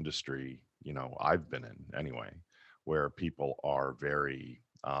other industry I've been in anyway, where people are very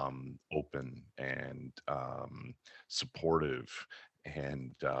open and supportive,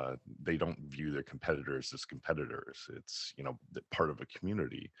 and they don't view their competitors as competitors. It's part of a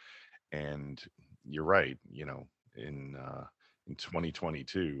community. And you're right. In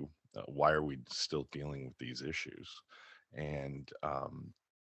 2022, why are we still dealing with these issues? And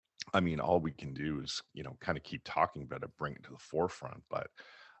I mean, all we can do is kind of keep talking about it, bring it to the forefront, but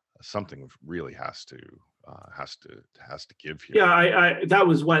something really has to give here. Yeah, that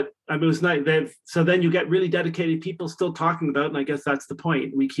was what I mean. It was nice. So then you get really dedicated people still talking about it, and I guess that's the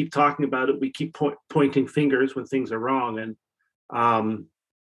point. We keep talking about it. We keep pointing fingers when things are wrong, and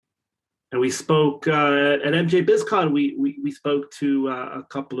we spoke at MJ BizCon. We spoke to a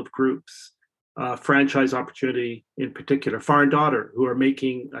couple of groups, Franchise Opportunity in particular, Far and Daughter, who are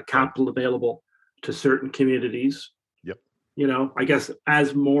making capital available to certain communities. Yep. I guess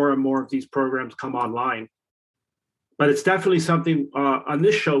as more and more of these programs come online. But it's definitely something on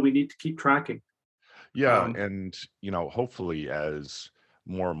this show we need to keep tracking. Yeah, and hopefully as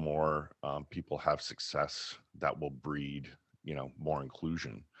more and more people have success, that will breed more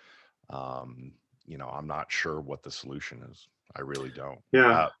inclusion. I'm not sure what the solution is. I really don't.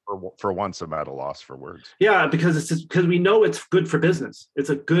 Yeah. For once, I'm at a loss for words. Yeah, because we know it's good for business. It's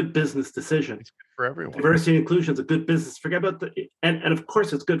a good business decision. It's good for everyone. Diversity and inclusion is a good business. Forget about and of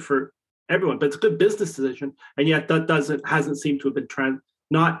course it's good for everyone, but it's a good business decision. And yet that hasn't seemed to have been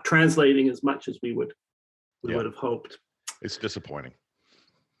not translating as much as we would have hoped. It's disappointing.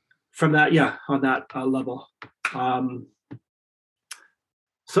 From that, on that level.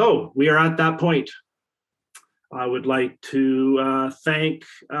 So we are at that point. I would like to thank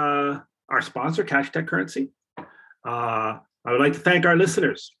our sponsor, CashTech Currency. I would like to thank our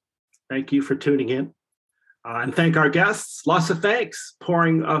listeners. Thank you for tuning in. And thank our guests. Lots of thanks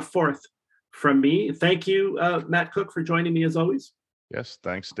pouring forth from me. Thank you, Matt Cook, for joining me as always. Yes,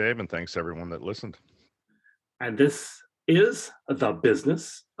 thanks, Dave, and thanks everyone that listened. And this is The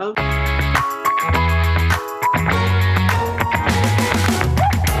Business of...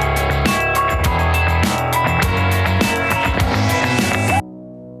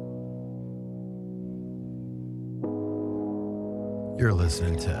 You're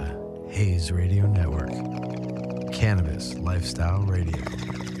listening to Hayes Radio Network, Cannabis Lifestyle Radio.